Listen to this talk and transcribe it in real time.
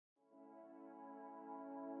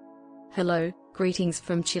Hello, greetings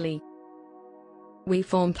from Chile. We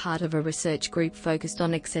form part of a research group focused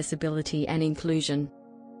on accessibility and inclusion.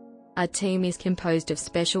 Our team is composed of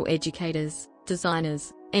special educators,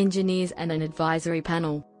 designers, engineers and an advisory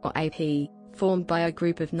panel, or AP, formed by a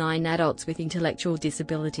group of 9 adults with intellectual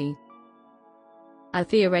disability. Our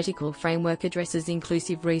theoretical framework addresses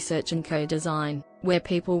inclusive research and co-design, where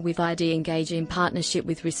people with ID engage in partnership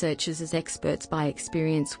with researchers as experts by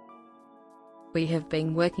experience. We have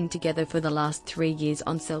been working together for the last 3 years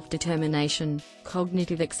on self-determination,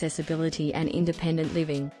 cognitive accessibility and independent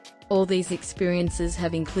living. All these experiences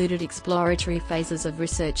have included exploratory phases of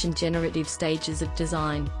research and generative stages of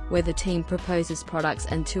design, where the team proposes products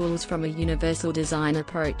and tools from a universal design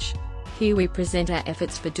approach. Here we present our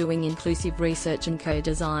efforts for doing inclusive research and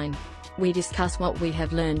co-design. We discuss what we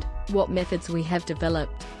have learned, what methods we have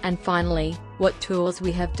developed, and finally, what tools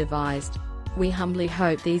we have devised. We humbly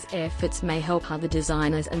hope these efforts may help other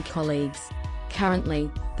designers and colleagues.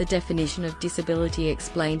 Currently, the definition of disability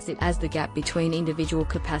explains it as the gap between individual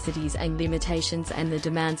capacities and limitations and the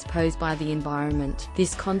demands posed by the environment.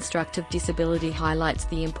 This construct of disability highlights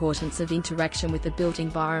the importance of interaction with the built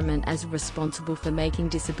environment as responsible for making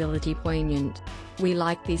disability poignant. We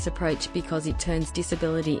like this approach because it turns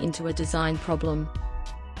disability into a design problem.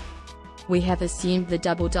 We have assumed the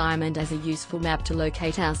double diamond as a useful map to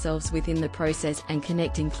locate ourselves within the process and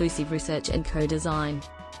connect inclusive research and co-design.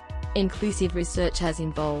 Inclusive research has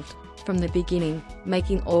involved, from the beginning,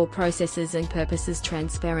 making all processes and purposes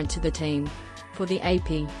transparent to the team. For the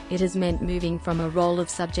AP, it has meant moving from a role of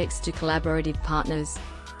subjects to collaborative partners.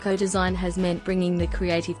 Co-design has meant bringing the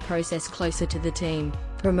creative process closer to the team,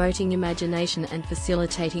 promoting imagination and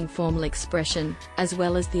facilitating formal expression, as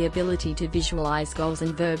well as the ability to visualize goals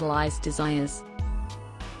and verbalize desires.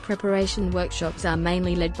 Preparation workshops are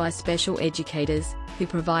mainly led by special educators, who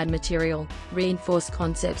provide material, reinforce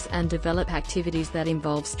concepts and develop activities that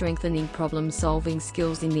involve strengthening problem-solving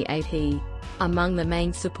skills in the AP. Among the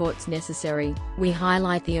main supports necessary, we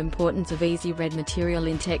highlight the importance of easy-read material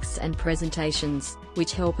in texts and presentations,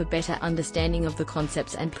 which help a better understanding of the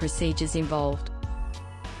concepts and procedures involved.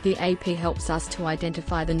 The AP helps us to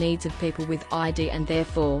identify the needs of people with ID and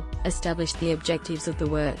therefore, establish the objectives of the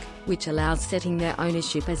work, which allows setting their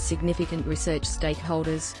ownership as significant research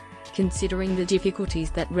stakeholders. Considering the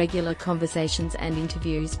difficulties that regular conversations and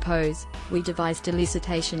interviews pose, we devised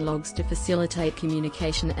elicitation logs to facilitate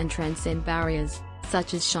communication and transcend barriers,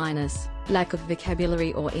 such as shyness, lack of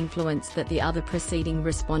vocabulary or influence that the other preceding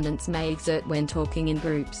respondents may exert when talking in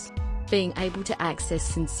groups. Being able to access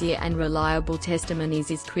sincere and reliable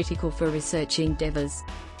testimonies is critical for research endeavors.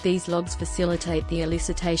 These logs facilitate the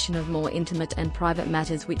elicitation of more intimate and private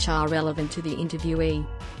matters which are relevant to the interviewee.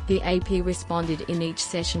 The AP responded in each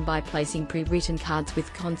session by placing pre-written cards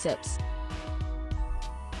with concepts.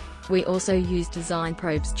 We also used design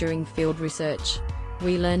probes during field research.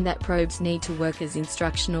 We learned that probes need to work as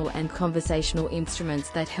instructional and conversational instruments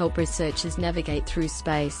that help researchers navigate through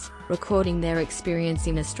space, recording their experience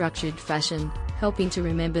in a structured fashion, helping to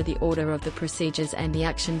remember the order of the procedures and the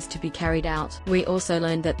actions to be carried out. We also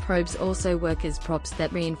learned that probes also work as props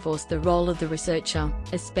that reinforce the role of the researcher,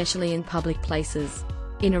 especially in public places.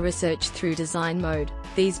 In a research through design mode,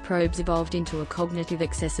 these probes evolved into a cognitive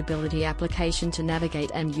accessibility application to navigate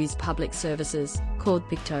and use public services, called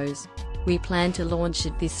Pictos. We plan to launch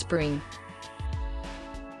it this spring.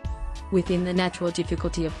 Within the natural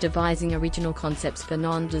difficulty of devising original concepts for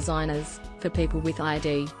non-designers, for people with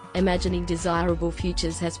ID, imagining desirable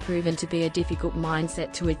futures has proven to be a difficult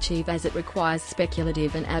mindset to achieve as it requires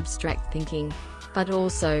speculative and abstract thinking. But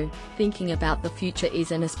also, thinking about the future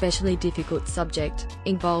is an especially difficult subject,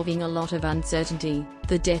 involving a lot of uncertainty,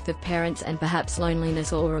 the death of parents and perhaps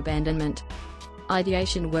loneliness or abandonment.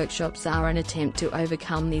 Ideation workshops are an attempt to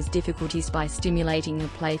overcome these difficulties by stimulating a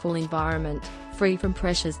playful environment, free from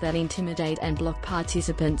pressures that intimidate and block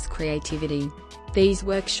participants' creativity. These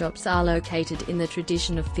workshops are located in the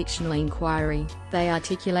tradition of fictional inquiry. They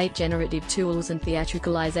articulate generative tools and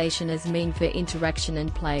theatricalization as mean for interaction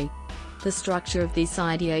and play. The structure of this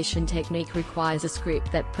ideation technique requires a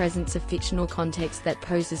script that presents a fictional context that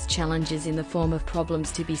poses challenges in the form of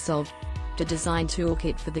problems to be solved, a design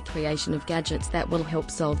toolkit for the creation of gadgets that will help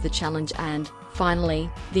solve the challenge and, finally,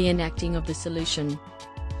 the enacting of the solution.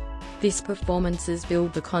 These performances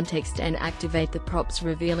build the context and activate the props,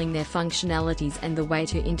 revealing their functionalities and the way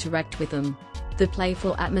to interact with them. The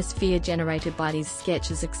playful atmosphere generated by these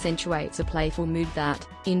sketches accentuates a playful mood that,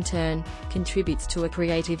 in turn, contributes to a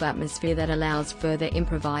creative atmosphere that allows further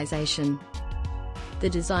improvisation. The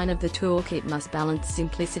design of the toolkit must balance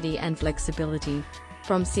simplicity and flexibility.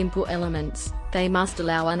 From simple elements, they must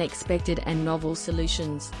allow unexpected and novel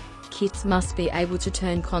solutions. kits must be able to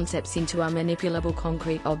turn concepts into manipulable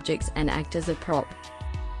concrete objects and act as a prop.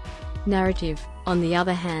 Narrative, on the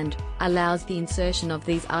other hand, allows the insertion of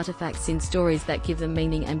these artifacts in stories that give them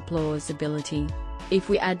meaning and plausibility. If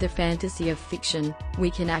we add the fantasy of fiction, we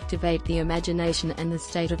can activate the imagination and the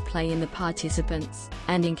state of play in the participants,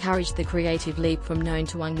 and encourage the creative leap from known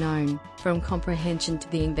to unknown, from comprehension to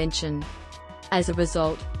the invention. As a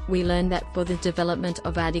result, we learn that for the development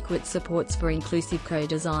of adequate supports for inclusive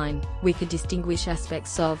co-design, we could distinguish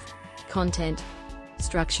aspects of content,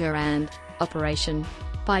 structure and operation.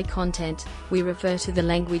 By content, we refer to the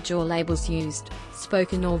language or labels used,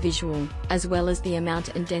 spoken or visual, as well as the amount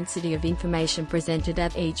and density of information presented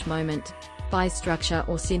at each moment. By structure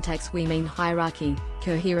or syntax we mean hierarchy,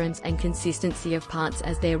 coherence and consistency of parts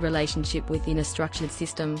as their relationship within a structured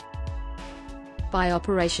system. By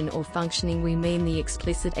operation or functioning we mean the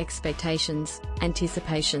explicit expectations,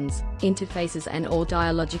 anticipations, interfaces and all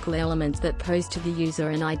dialogical elements that pose to the user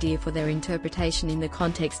an idea for their interpretation in the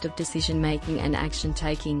context of decision-making and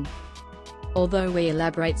action-taking. Although we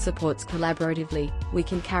elaborate supports collaboratively, we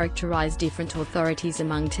can characterize different authorities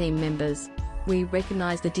among team members. We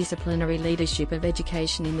recognize the disciplinary leadership of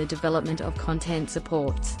education in the development of content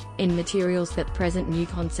supports, in materials that present new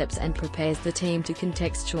concepts and prepares the team to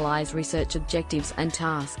contextualize research objectives and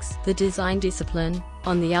tasks. The design discipline,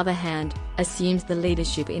 on the other hand, assumes the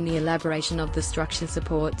leadership in the elaboration of the structure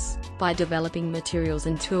supports, by developing materials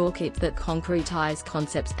and toolkits that concretize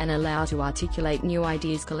concepts and allow to articulate new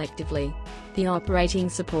ideas collectively. The operating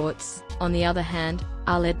supports, on the other hand,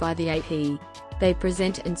 are led by the AP. They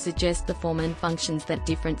present and suggest the form and functions that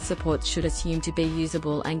different supports should assume to be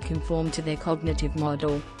usable and conform to their cognitive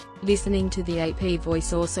model. Listening to the AP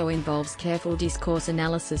voice also involves careful discourse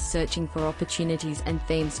analysis, searching for opportunities and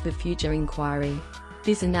themes for future inquiry.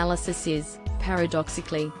 This analysis is,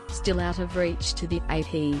 paradoxically, still out of reach to the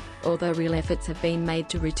AP, although real efforts have been made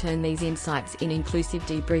to return these insights in inclusive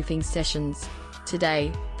debriefing sessions.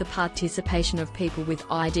 Today, the participation of people with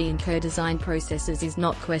ID in co-design processes is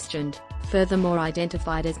not questioned, furthermore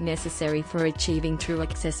identified as necessary for achieving true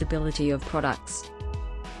accessibility of products.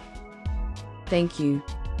 Thank you.